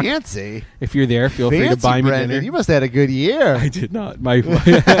 4 o'clock. fancy! If you're there, feel free to Fancy, buy me Brendan. dinner. You must have had a good year. I did not.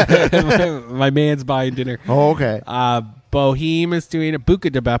 My man's buying dinner. Oh, okay. Boheme is doing a Buca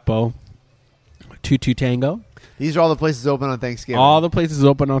de Beppo, 2-2 Tango. These are all the places open on Thanksgiving. All the places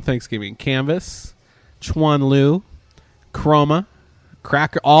open on Thanksgiving. Canvas, Chuan Lu, Chroma,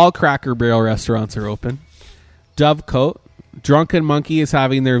 all Cracker Barrel restaurants are open. Dovecote, Drunken Monkey is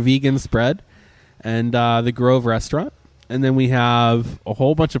having their vegan spread, and the Grove restaurant. And then we have a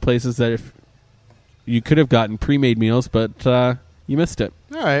whole bunch of places that if you could have gotten pre-made meals, but you missed it.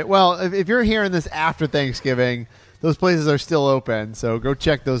 All right. Well, if you're hearing this after Thanksgiving, those places are still open. So go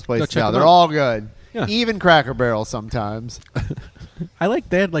check those places check out. them They're out. all good. Yeah. Even Cracker Barrel sometimes. I like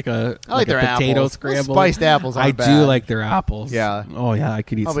they had like a I like their a potato apples. scramble. Those spiced apples aren't I bad. do like their apples. Yeah. Oh yeah, I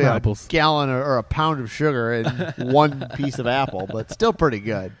could eat Probably some a apples. gallon or a pound of sugar in one piece of apple, but still pretty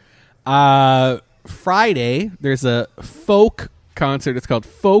good. Friday, there's a folk concert. It's called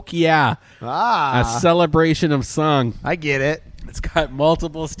Folk Yeah, a celebration of song. I get it. It's got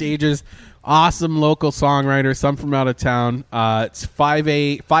multiple stages, awesome local songwriters, some from out of town. It's 5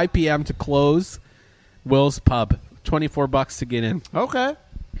 p.m. to close. Will's Pub, $24 to get in. Okay.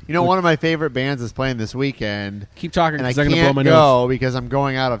 One of my favorite bands is playing this weekend. Keep talking And I because I'm going to blow can't my go nose. because I'm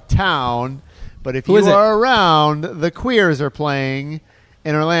going out of town. But if Who you is it? are around, the Queers are playing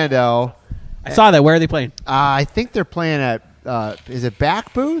in Orlando. I saw that. Where are they playing? I think they're playing at is it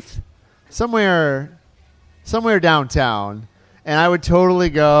Back Booth? Somewhere downtown. And I would totally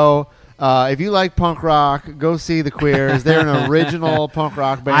go. If you like punk rock, go see the Queers. They're an original punk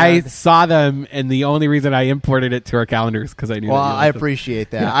rock band. I saw them, and the only reason I imported it to our calendars because I knew. Well, that you I liked them.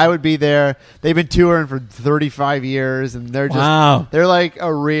 appreciate that. Yeah. I would be there. They've been touring for 35 years, and they're just Wow. they're like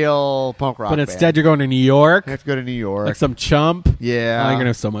a real punk rock But band. instead, you're going to New York, You have to go to New York. like some chump. Yeah. I'm gonna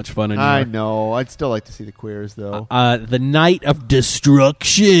have so much fun in New I York. know. I'd still like to see the Queers, though. The Night of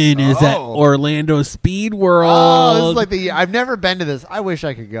Destruction is at Oh. Orlando Speed World. Oh, this is like I've never been to this. I wish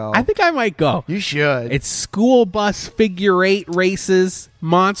I could go. I think I might go. You should. It's school bus figure 8 races,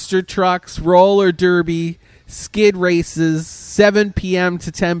 monster trucks, roller derby, skid races, 7 p.m.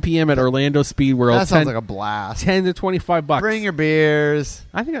 to 10 p.m. at Orlando Speed World. That sounds like a blast. $10 to $25. Bring your beers.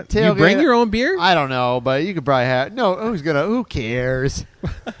 I think you bring your own beer? I don't know, but you could probably have. No, who cares?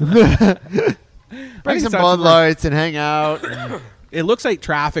 Bring some Bud Lights and hang out. It looks like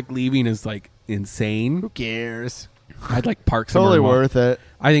traffic leaving is like insane. Who cares? I'd like park somewhere. Totally worth it.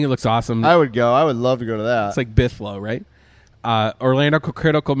 I think it looks awesome. I would go. I would love to go to that. It's like Bithlow, right? Orlando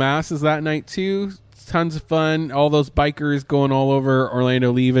Critical Mass is that night too. Tons of fun. All those bikers going all over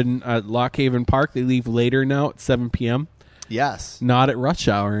Orlando, leaving at Lock Haven Park. They leave later now at 7 p.m. Yes. Not at rush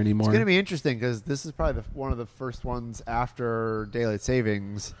hour anymore. It's going to be interesting because this is probably one of the first ones after daylight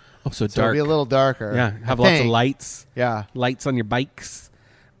savings. Oh, so dark. It'll be a little darker. Yeah. Have lots of lights. Yeah. Lights on your bikes.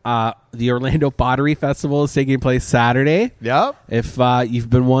 The Orlando Pottery Festival is taking place Saturday. Yep. If you've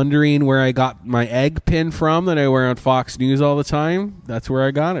been wondering where I got my egg pin from that I wear on Fox News all the time, that's where I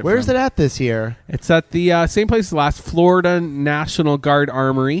got it Where's from. it at this year? It's at the same place as last, Florida National Guard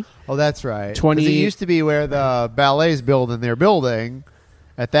Armory. Oh, that's right. 'Cause it used to be where the ballet's building their building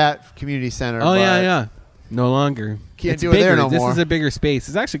at that community center. Oh, yeah. No longer. Can't it's do bigger. it there no this more. This is a bigger space.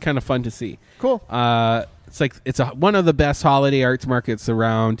 It's actually kind of fun to see. Cool. It's one of the best holiday arts markets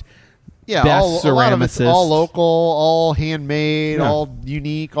around. Yeah, best a lot of it's ceramicists. all local, all handmade, Yeah. all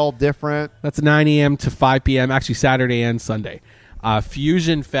unique, all different. That's 9 a.m. to 5 p.m., actually Saturday and Sunday.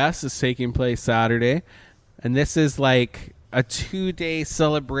 Fusion Fest is taking place Saturday, and this is like a 2-day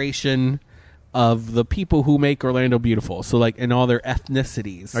celebration of the people who make Orlando beautiful. So, like, in all their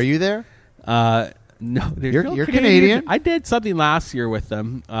ethnicities. Are you there? No, You're Canadian. I did something last year with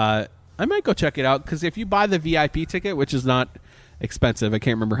them. I might go check it out because if you buy the VIP ticket, which is not expensive, I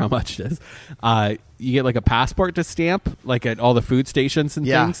can't remember how much it is. You get like a passport to stamp, like at all the food stations and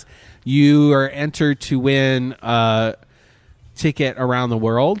things. You are entered to win a ticket around the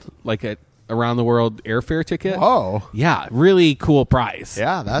world, like a around the world airfare ticket. Oh, yeah, really cool prize.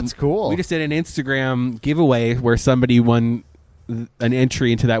 Yeah, that's cool. We just did an Instagram giveaway where somebody won an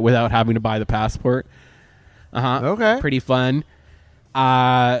entry into that without having to buy the passport. Okay, pretty fun.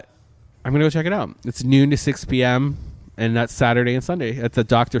 I'm gonna go check it out. It's noon to 6 p.m. and that's Saturday and Sunday at the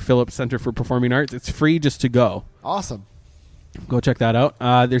Dr. Phillips Center for Performing Arts. It's free just to go. Awesome. Go check that out.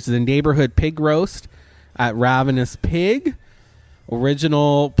 There's the neighborhood pig roast at Ravenous Pig.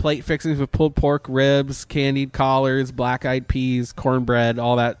 Original plate fixings with pulled pork, ribs, candied collards, black-eyed peas, cornbread,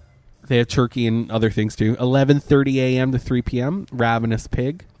 all that. They have turkey and other things too. 11:30 a.m. to 3 p.m. Ravenous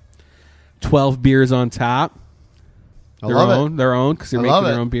Pig. 12 beers on tap. Their own because they're making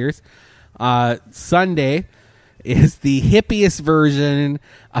their own beers. Sunday is the hippiest version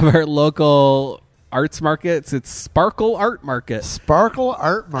of our local arts markets. It's Sparkle Art Market. Sparkle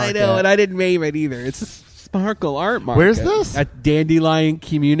Art Market. I know, and I didn't name it either. It's Sparkle Art Market. Where's this? At Dandelion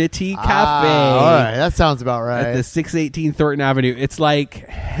Community Cafe. All right, that sounds about right. At the 618 Thornton Avenue. It's like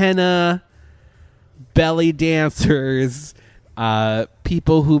henna, belly dancers,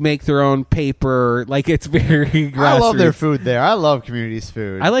 people who make their own paper. Like, it's very grassroots. I love their food there. I love Community's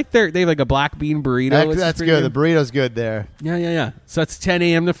food. I like they have like a black bean burrito. That's good. The burrito's good there. Yeah. So it's 10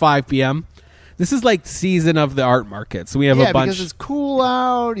 a.m. to 5 p.m. This is like season of the art market. So we have a bunch. Because it's cool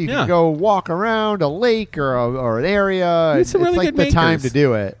out. You can go walk around a lake or an area. It's really like good the makers. time to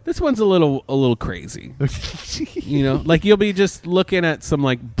do it. This one's a little crazy. You know, like you'll be just looking at some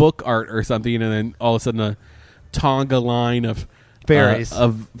like book art or something, and then all of a sudden a Tonga line of fairies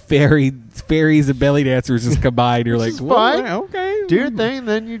and belly dancers just combined. You're like, fine. Okay, do your thing.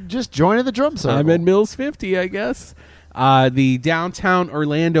 Then you just join in the drum circle. I'm at Mills 50, I guess. The downtown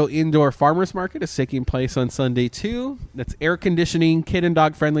Orlando Indoor Farmers Market is taking place on Sunday, too. That's air conditioning, kid and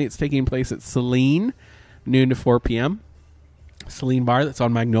dog friendly. It's taking place at Celine, noon to 4 p.m. Celine Bar, that's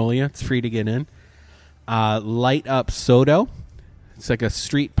on Magnolia. It's free to get in. Light Up Soto. It's like a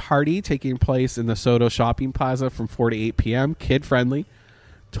street party taking place in the Soto Shopping Plaza from 4 to 8 p.m. Kid friendly.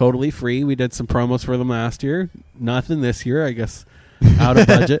 Totally free. We did some promos for them last year. Nothing this year, I guess, out of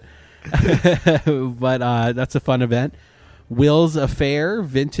budget. But that's a fun event. Will's Affair,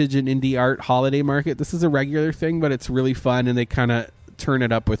 Vintage and Indie Art Holiday Market. This is a regular thing, but it's really fun, and they kind of turn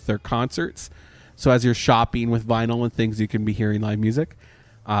it up with their concerts. So as you're shopping with vinyl and things, you can be hearing live music.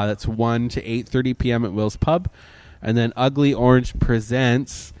 That's 1 to 8:30 p.m. at Will's Pub. And then Ugly Orange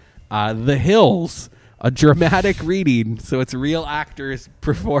presents The Hills, a dramatic reading. So it's real actors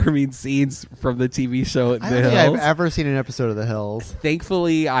performing scenes from the TV show The Hills. I don't think I've ever seen an episode of The Hills.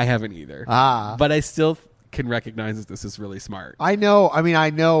 Thankfully, I haven't either. But I still can recognize that this is really smart. I know.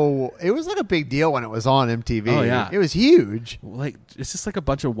 It was like a big deal when it was on MTV. Oh, yeah. It was huge. Like, it's just like a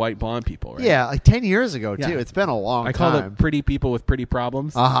bunch of white blonde people, right? Yeah, like 10 years ago, too. Yeah. It's been a long time. I call it pretty people with pretty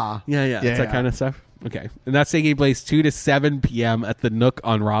problems. Uh-huh. Yeah. It's that kind of stuff. Okay. And that's taking place 2 to 7 p.m. at the Nook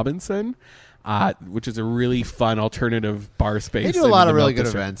on Robinson, which is a really fun alternative bar space. They do a lot of really good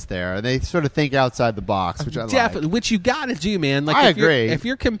events there, and they sort of think outside the box, which I like. Which you got to do, man. Like, I agree. If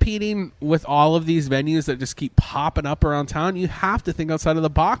you're competing with all of these venues that just keep popping up around town, you have to think outside of the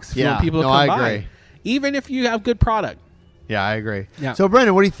box if you want people to come by. Agree. Even if you have good product. Yeah, I agree. Yeah. So,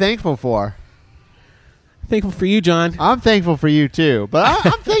 Brendan, what are you thankful for? Thankful for you, John. I'm thankful for you, too. But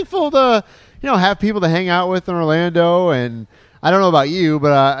I'm thankful to, have people to hang out with in Orlando. And I don't know about you,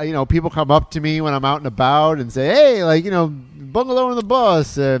 but, people come up to me when I'm out and about and say, hey, bungalow on the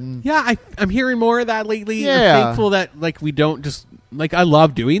bus. And yeah, I'm hearing more of that lately. Yeah. I'm thankful that, we don't just, I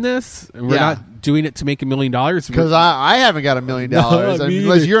love doing this. And we're not doing it to make $1 million. Because I haven't got $1 million.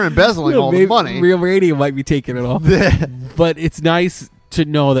 Unless you're embezzling all the money. Real Radio might be taking it all. But it's nice to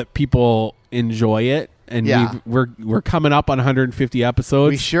know that people enjoy it. And we're coming up on 150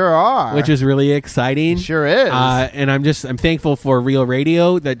 episodes. We sure are, which is really exciting. It sure is. And I'm thankful for Real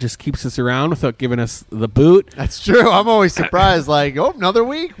Radio that just keeps us around without giving us the boot. That's true. I'm always surprised. Another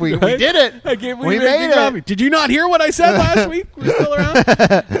week we did it. We made it. Did you not hear what I said last week? We're still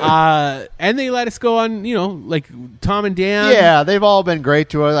around. And they let us go on. Tom and Dan. Yeah, they've all been great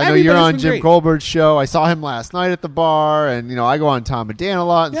to us. I know you're on Jim Colbert's show. I saw him last night at the bar, and I go on Tom and Dan a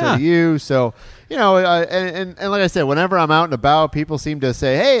lot, and so do you. So. And like I said, whenever I'm out and about, people seem to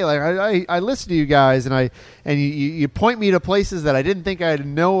say, "Hey, I listen to you guys," and you point me to places that I didn't think I'd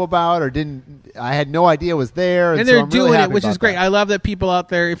know about or I had no idea was there, and so they're I'm doing really it, which is great. I love that people out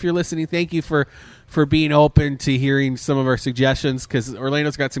there, if you're listening, thank you for being open to hearing some of our suggestions, because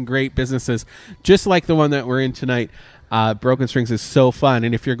Orlando's got some great businesses, just like the one that we're in tonight. Broken Strings is so fun,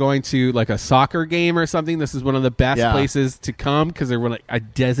 and if you're going to a soccer game or something, this is one of the best places to come, because they're a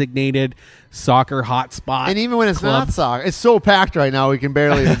designated soccer hotspot. And even when it's not soccer, it's so packed right now we can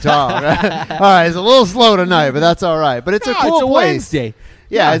barely even talk. All right, it's a little slow tonight, but that's all right. But it's a cool place. Wednesday.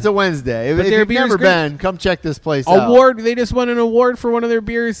 Yeah, it's a Wednesday. If you've never been, come check this place out. They just won an award for one of their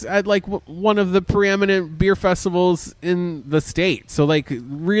beers at one of the preeminent beer festivals in the state. So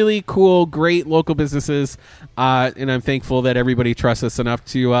really cool, great local businesses, and I'm thankful that everybody trusts us enough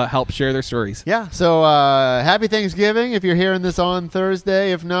to help share their stories. Yeah. So happy Thanksgiving if you're hearing this on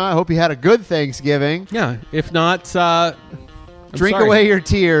Thursday. If not, I hope you had a good Thanksgiving. Yeah. If not, drink away your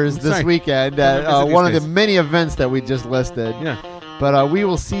tears this weekend at one of the many events that we just listed. Yeah. But we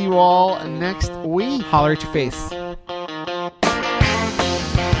will see you all next week. Holler at your face.